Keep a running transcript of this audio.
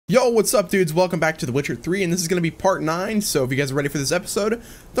Yo, what's up, dudes? Welcome back to The Witcher 3, and this is going to be part 9, so if you guys are ready for this episode,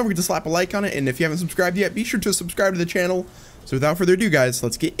 don't forget to slap a like on it, and if you haven't subscribed yet, be sure to subscribe to the channel. So without further ado, guys,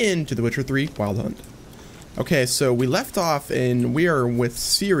 let's get into The Witcher 3 Wild Hunt. Okay, so we left off, and we are with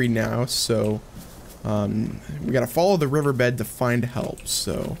Ciri now, so we got to follow the riverbed to find help,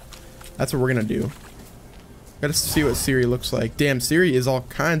 so that's what we're going to do. Gotta see what Ciri looks like. Damn, Ciri is all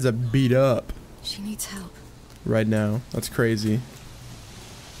kinds of beat up. She needs help. Right now. That's crazy.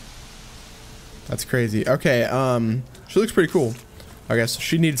 That's crazy. Okay, she looks pretty cool. Okay, so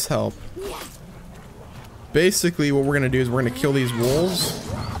she needs help. Basically, what we're gonna do is we're gonna kill these wolves.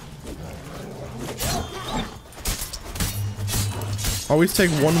 Always take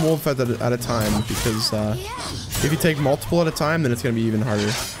one wolf at a time, because if you take multiple at a time, then it's gonna be even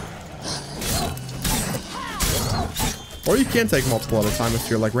harder. Or you can take multiple at a time if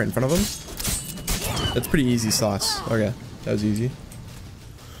you're like right in front of them. That's pretty easy sauce. Okay, that was easy.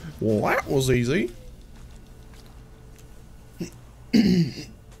 Well, that was easy. You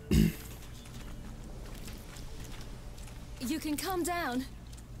can calm down.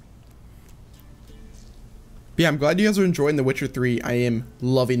 Yeah, I'm glad you guys are enjoying The Witcher 3. I am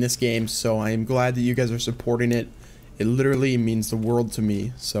loving this game, so I am glad that you guys are supporting it. It literally means the world to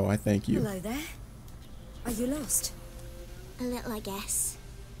me, so I thank you. Hello there. Are you lost? A little, I guess.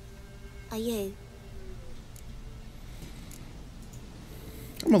 Are you?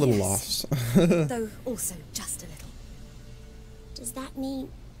 I'm a little lost. Though also just a little. Does that mean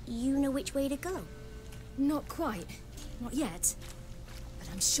you know which way to go? Not quite. Not yet. But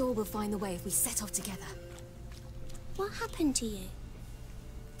I'm sure we'll find the way if we set off together. What happened to you?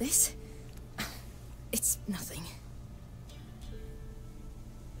 This? It's nothing.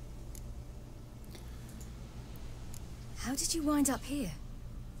 How did you wind up here?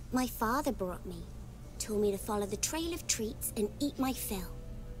 My father brought me. Told me to follow the trail of treats and eat my fill.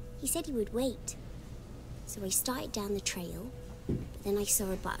 He said he would wait. So I started down the trail, but then I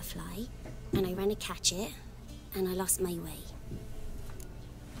saw a butterfly, and I ran to catch it, and I lost my way.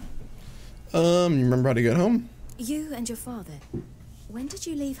 You remember how to get home? You and your father. When did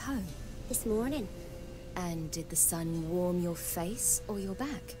you leave home? This morning. And did the sun warm your face or your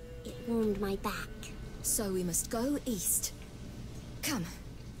back? It warmed my back. So we must go east. Come,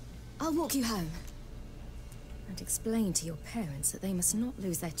 I'll walk you home. And explain to your parents that they must not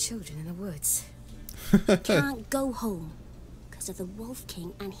lose their children in the woods. Can't go home because of the Wolf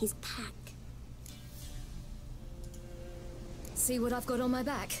King and his pack. See what I've got on my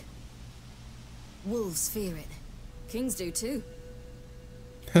back? Wolves fear it. Kings do too.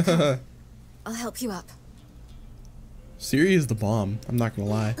 I'll help you up. Ciri is the bomb. I'm not gonna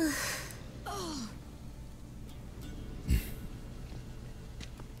lie.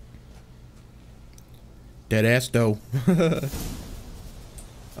 Dead ass dough.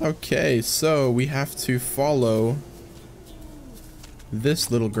 Okay, so we have to follow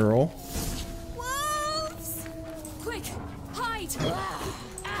this little girl. Wolves! Quick, hide!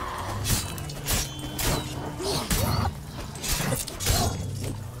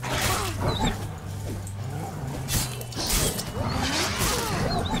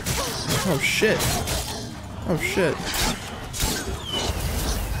 Oh shit. Oh shit.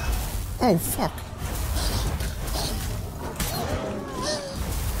 Oh fuck.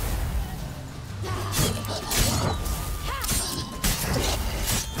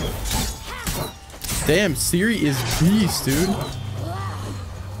 Damn, Ciri is beast, dude.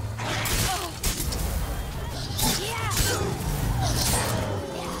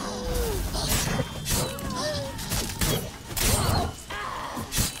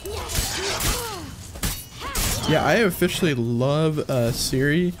 Yeah, I officially love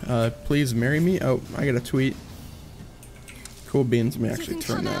Ciri. Please marry me. Oh, I got a tweet. Cool beans. Let me actually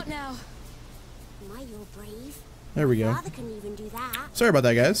turn that. There we go. Sorry about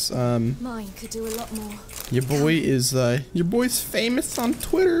that, guys. Mine could do a lot more. Your boy is your boy's famous on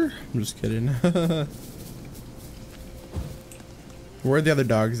Twitter. I'm just kidding. Where are the other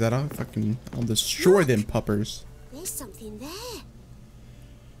dogs at? I'll destroy them puppers. There's something there.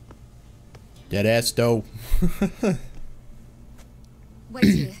 Dead ass dough. Wait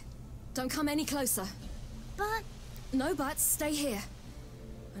here. Don't come any closer. But No buts. Stay here.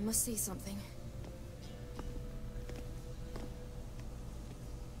 I must see something.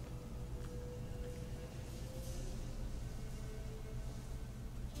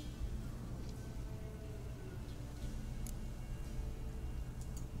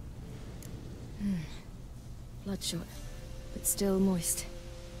 Bloodshot, but still moist.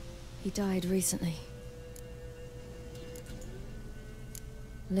 He died recently.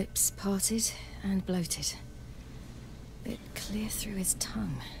 Lips parted and bloated. Bit clear through his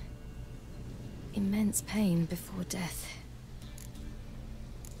tongue. Immense pain before death.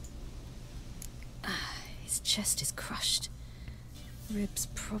 His chest is crushed. Ribs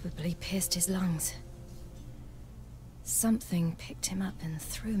probably pierced his lungs. Something picked him up and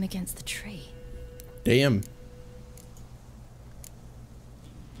threw him against the tree. Damn.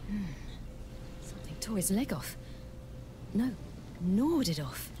 Something tore his leg off. No, gnawed it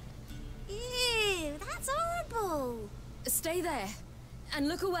off. Ew, that's horrible. Stay there, and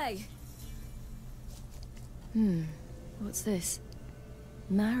look away. What's this?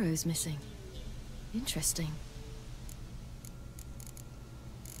 Marrow's missing. Interesting.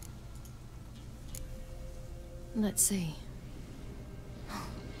 Let's see.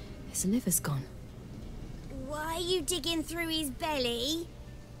 His liver's gone. Why are you digging through his belly?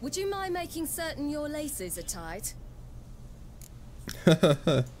 Would you mind making certain your laces are tied?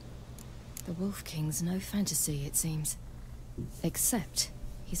 Hmm. The Wolf King's no fantasy, it seems. Except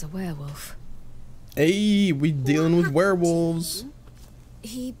he's a werewolf. Hey, we dealing with werewolves.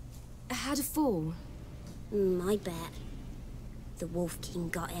 He had a fall. I bet. The Wolf King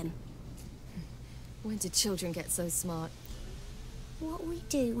got him. When did children get so smart? What'll we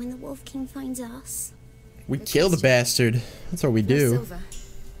do when the Wolf King finds us? We kill the bastard. That's what we No do. silver,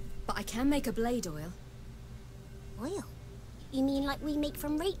 but I can make a blade oil. Oil? You mean like we make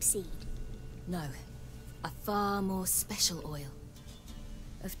from rapeseed? No, a far more special oil.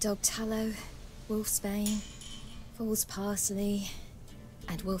 Of dog tallow, wolf's bane, fool's parsley,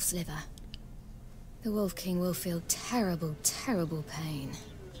 and wolf's liver. The Wolf King will feel terrible, terrible pain.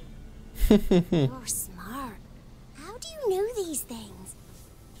 You're smart. How do you know these things?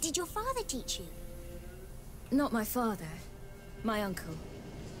 Did your father teach you? Not my father, my uncle,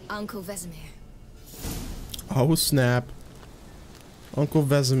 Uncle Vesemir. Oh snap. Uncle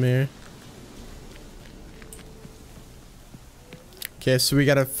Vesemir. Okay, so we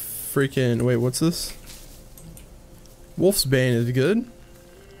got a freaking... Wait, what's this? Wolf's Bane is good.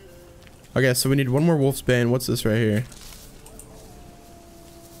 Okay, so we need one more Wolf's Bane. What's this right here?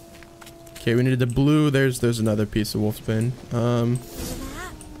 Okay, we needed the blue. There's another piece of Wolf's Bane.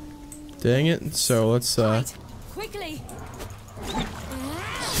 Dang it. So let's Right, quickly!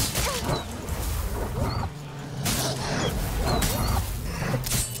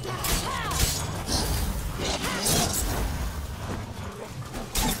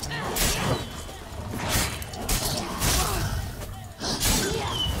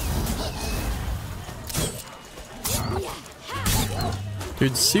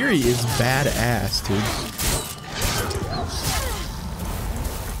 Dude, Ciri is badass, dude.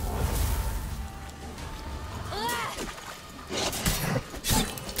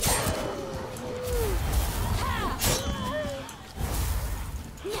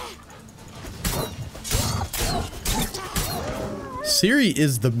 Ciri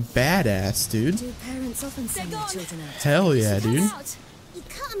is the badass, dude. Do parents often send their children out? Hell yeah, dude. You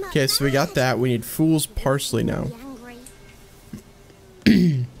cut him up Okay, so we got that. We need Fool's Parsley now. Be angry.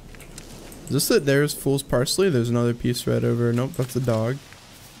 Is this it? There's Fool's Parsley. There's another piece right over. Nope, that's the dog.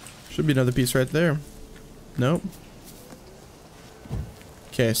 Should be another piece right there. Nope.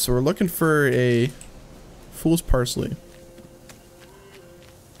 Okay, so we're looking for a Fool's Parsley.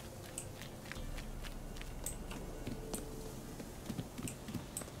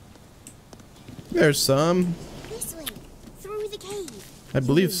 There's some. This way, through the cave. I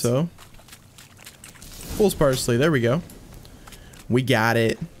believe so. Fool's Parsley. There we go. We got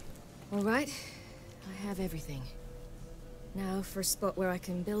it. All right, I have everything. Now for a spot where I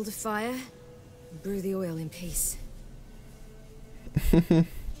can build a fire and brew the oil in peace.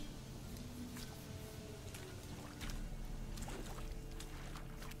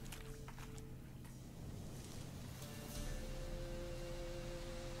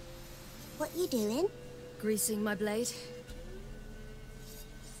 What you doing? Greasing my blade.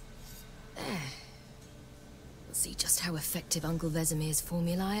 There. We'll see just how effective Uncle Vesemir's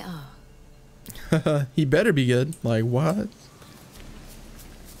formulae are. He better be good. Like, what?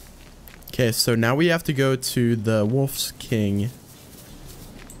 Okay, so now we have to go to the Wolf's King.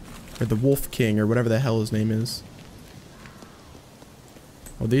 Or the Wolf King, or whatever the hell his name is.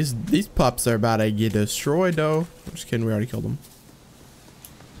 Oh, these pups are about to get destroyed, though. I'm just kidding, we already killed them.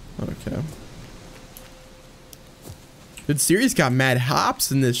 Okay. Dude, Ciri's got mad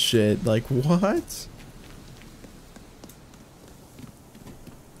hops in this shit. Like, what?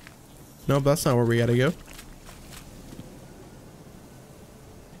 Nope, that's not where we gotta go.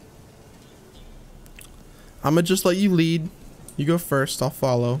 I'ma just let you lead. You go first, I'll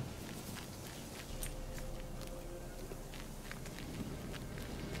follow.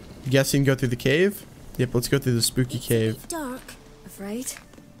 Guess you can go through the cave? Yep, let's go through the spooky It's a cave. bit dark. Afraid?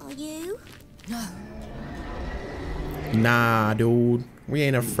 Are you? No. Nah, dude. We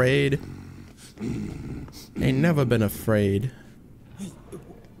ain't afraid. Ain't never been afraid.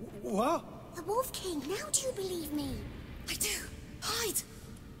 What? The Wolf King. Now do you believe me? I do. Hide.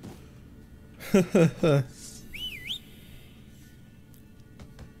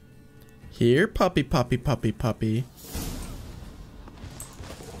 Here, puppy, puppy, puppy, puppy.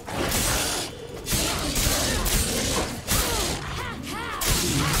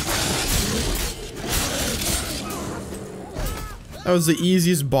 That was the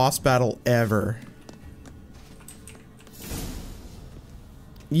easiest boss battle ever.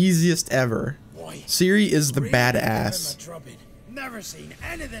 Easiest ever. Ciri is the badass. Never seen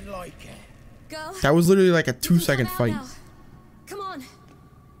anything like it. Girl. That was literally like a you can 2-second come out fight. now. Come on.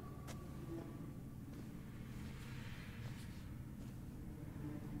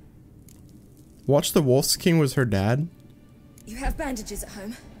 Watch the Wolf's King was her dad. You have bandages at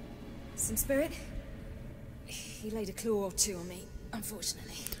home. Some spirit? He laid a claw or two on me,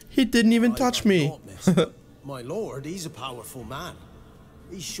 unfortunately. He didn't even touch me. Not, miss. My lord, he's a powerful man.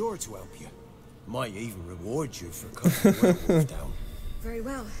 He's sure to help you. Might even reward you for cutting the werewolf down. Very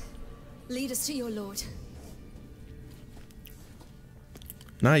well. Lead us to your lord.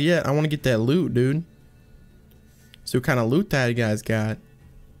 Not yet. I want to get that loot, dude. See what kind of loot that guy's got.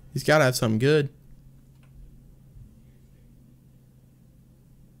 He's got to have something good.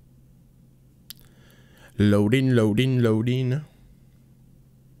 Loading, loading, loading.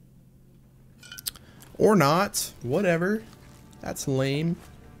 Or not. Whatever. That's lame.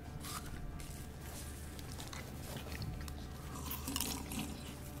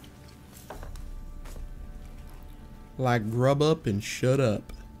 Like grub up and shut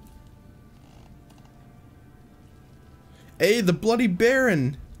up. Hey, the Bloody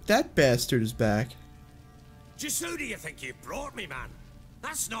Baron. That bastard is back. Just who do you think you brought me, man?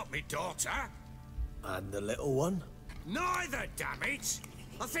 That's not me daughter. And the little one? Neither, damn it.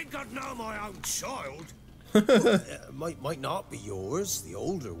 I think I'd know my own child. Might not be yours, the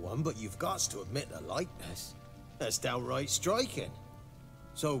older one, but you've got to admit the likeness. That's downright striking.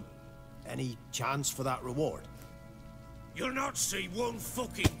 So, any chance for that reward? You'll not see one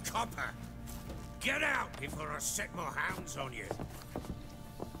fucking copper. Get out before I set my hounds on you.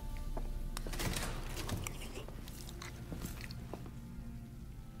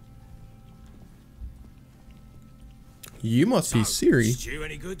 You must be Ciri. Stew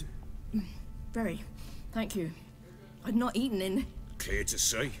any good? Very. Thank you. I'd not eaten in. Clear to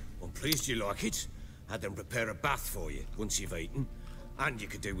see. I'm pleased you like it. Had them prepare a bath for you once you've eaten, and you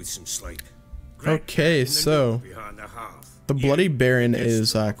could do with some sleep. Great. Okay, In the so nook behind the hearth. the You Bloody Baron guess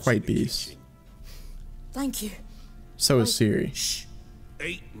is the rocks in quite the beast. kitchen. Thank you. So is Ciri. Shh.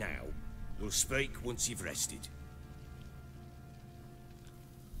 Eat now. We'll speak once you've rested.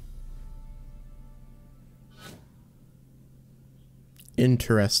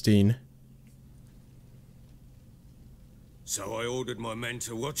 Interesting. So I ordered my men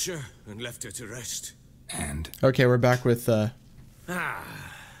to watch her and left her to rest. And Okay, we're back with A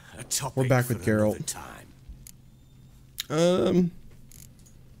topic We're back for with another Geralt. time.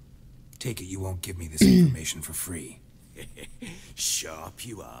 take it you won't give me this information for free. Sharp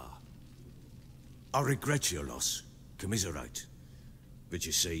you are. I regret your loss. Commiserate. But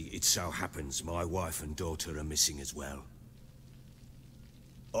you see, it so happens my wife and daughter are missing as well.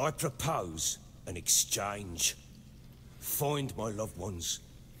 I propose an exchange. Find my loved ones,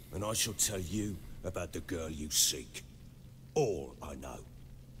 and I shall tell you about the girl you seek. All I know.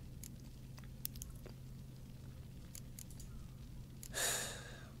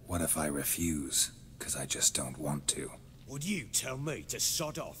 What if I refuse? Because I just don't want to. Would you tell me to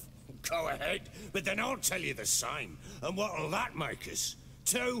sod off? Go ahead, but then I'll tell you the same. And what'll that make us?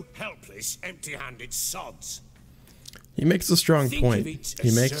 Two helpless, empty-handed sods. He makes a strong Think point. of it He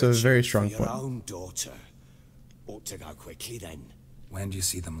as makes a searching very for strong your point. own daughter. Ought to go quickly then. When do you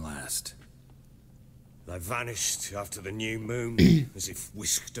see them last? They vanished after the new moon, as if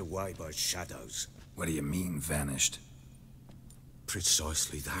whisked away by shadows. What do you mean, vanished?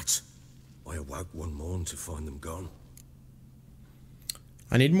 Precisely that. I awoke one morn to find them gone.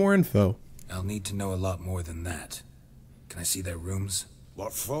 I need more info. I'll need to know a lot more than that. Can I see their rooms?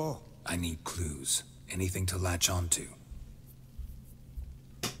 What for? I need clues. Anything to latch onto.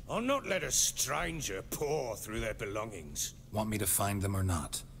 I'll not let a stranger pore through their belongings. Want me to find them or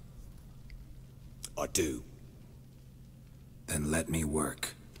not? I do. Then let me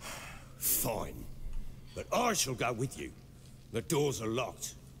work. Fine. But I shall go with you. The doors are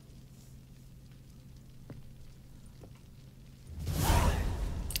locked.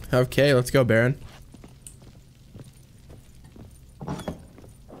 Okay, let's go, Baron.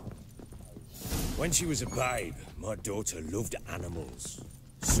 When she was a babe, my daughter loved animals.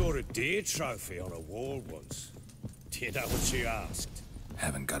 Saw a deer trophy on a wall once. Do you know what she asked?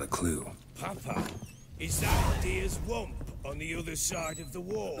 Haven't got a clue. Papa, is that a deer's wump on the other side of the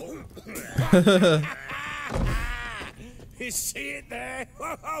wall? You see it there?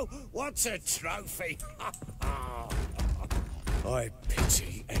 Oh, what's a trophy? I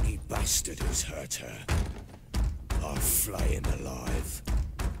pity any bastard who's hurt her. I'll flay him alive.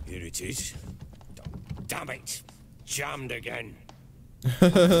 Here it is. Damn it! Jammed again.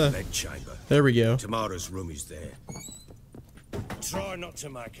 Bed chamber. There we go. Tamara's room is there. Try not to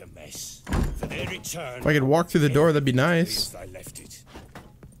make a mess. For their return. If I could walk through the door, that'd be nice. They left it.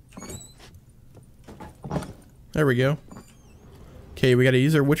 There we go. Okay, we gotta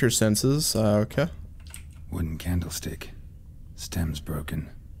use our Witcher senses. Okay. Wooden candlestick. Stem's broken.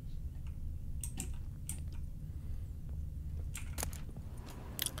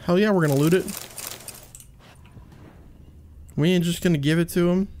 Hell yeah, we're gonna loot it. We ain't just gonna give it to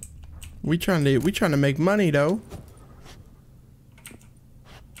him. We trying to make money though.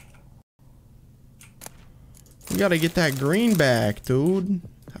 We gotta get that green back, dude.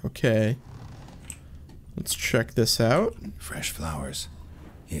 Okay. Let's check this out. Fresh flowers.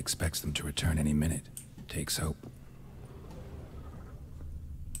 He expects them to return any minute. Takes hope.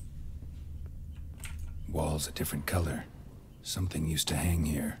 Walls a different color. Something used to hang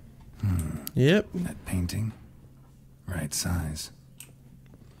here. Yep. That painting? Right size.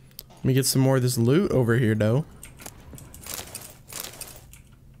 Let me get some more of this loot over here, though.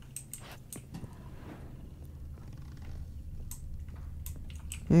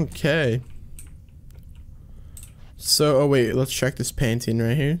 Okay. So, oh wait, let's check this painting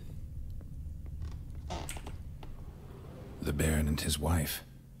right here. The Baron and his wife.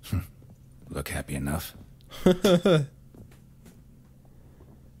 Look happy enough.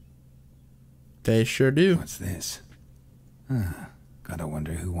 They sure do. What's this? Gotta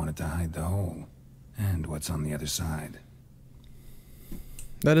wonder who wanted to hide the hole. And what's on the other side.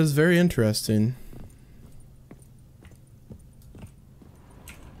 That is very interesting.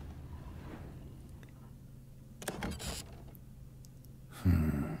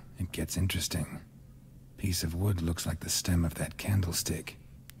 It gets interesting. Piece of wood looks like the stem of that candlestick.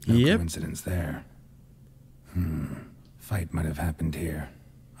 No Yep. coincidence there. Fight might have happened here.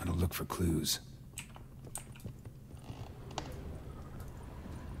 Ought to look for clues.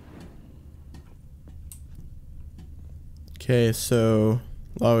 Okay, so...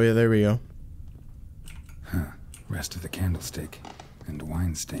 oh yeah, there we go. Rest of the candlestick. And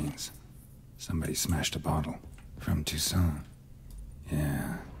wine stains. Somebody smashed a bottle. From Toussaint.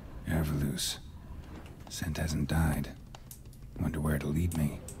 Yeah, Herveloos. Scent hasn't died. Wonder where it'll lead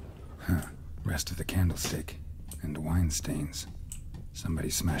me. Rest of the candlestick. And wine stains. Somebody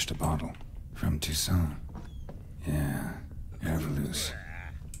smashed a bottle. From Toussaint. Yeah, Herveloos.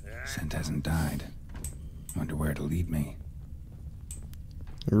 Scent hasn't died. Wonder where it'll lead me.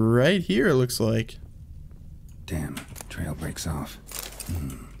 Right here, it looks like. Damn, trail breaks off.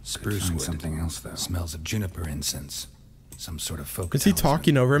 Spruce wood. Something else though. Smells of juniper incense. Some sort of folk. Is he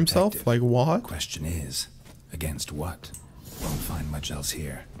talking over himself? Detective. Like what? Question is, against what? Won't find much else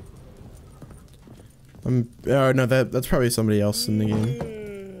here. Oh no, that's probably somebody else in the game.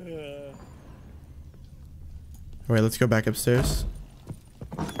 Alright, let's go back upstairs.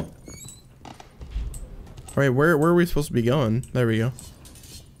 Alright, where are we supposed to be going? There we go.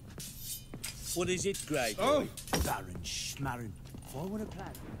 What is it, Grey? Oh! Baron Schmarren. Forward a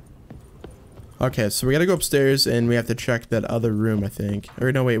plan. Okay, so we gotta go upstairs and we have to check that other room, I think.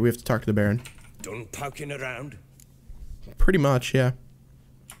 Or no, wait, we have to talk to the Baron. Done poking around? Pretty much, yeah.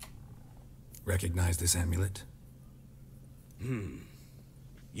 Recognize this amulet?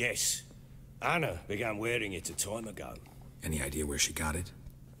 Yes. Anna began wearing it a time ago. Any idea where she got it?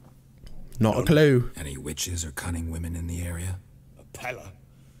 Not a clue. Any witches or cunning women in the area? A Pella.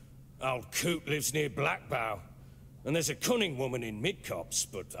 Old Coot lives near Blackbow. And there's a cunning woman in Midcopse,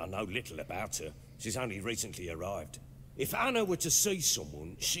 but I know little about her. She's only recently arrived. If Anna were to see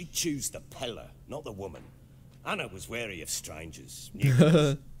someone, she'd choose the Pella, not the woman. Anna was wary of strangers.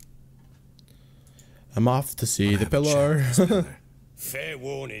 I'm off to see the pillar. Fair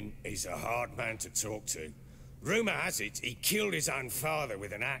warning, he's a hard man to talk to. Rumour has it he killed his own father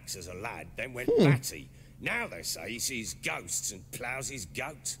with an axe as a lad, then went batty. Now they say he sees ghosts and ploughs his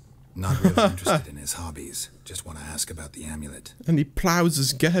goat. Not really interested in his hobbies. Just want to ask about the amulet. And he plows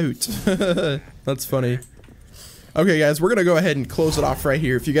his goat. That's funny. Okay, guys, we're going to go ahead and close it off right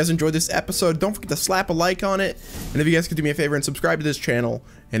here. If you guys enjoyed this episode, don't forget to slap a like on it. And if you guys could do me a favor and subscribe to this channel.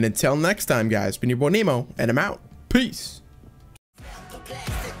 And until next time, guys, been your boy Nemo, and I'm out. Peace.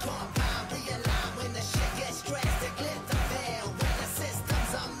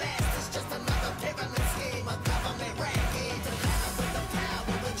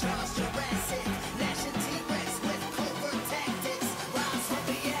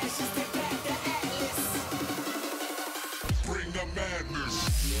 madness.